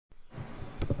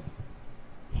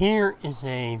Here is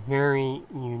a very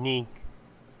unique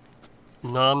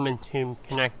non-tube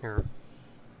connector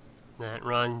that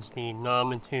runs the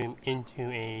non-tube into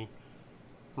a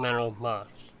metal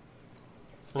box.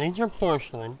 So these are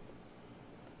porcelain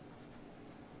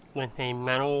with a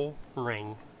metal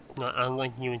ring, not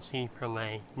unlike you would see from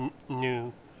a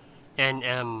new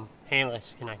NM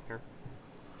Halus connector.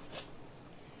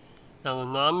 Now the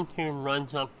non-tube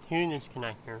runs up to this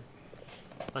connector,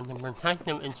 but the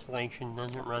protective insulation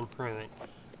doesn't run through it,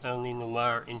 only the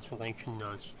wire insulation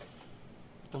does.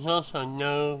 There's also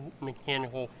no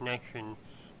mechanical connection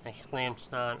that clamps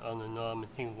down on the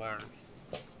non-tube wires.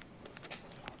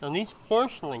 Now these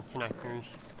porcelain connectors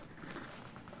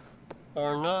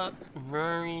are not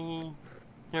very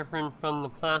different from the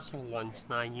plastic ones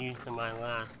that I used in my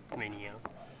last video.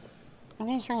 And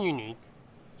these are unique,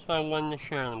 so I wanted to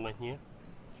share them with you.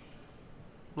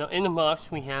 Now in the box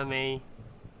we have a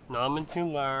non-tube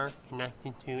wire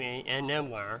connected to a NM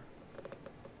wire,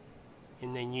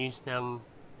 and then use them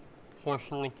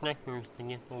porcelain connectors to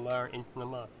get the wire into the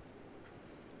box.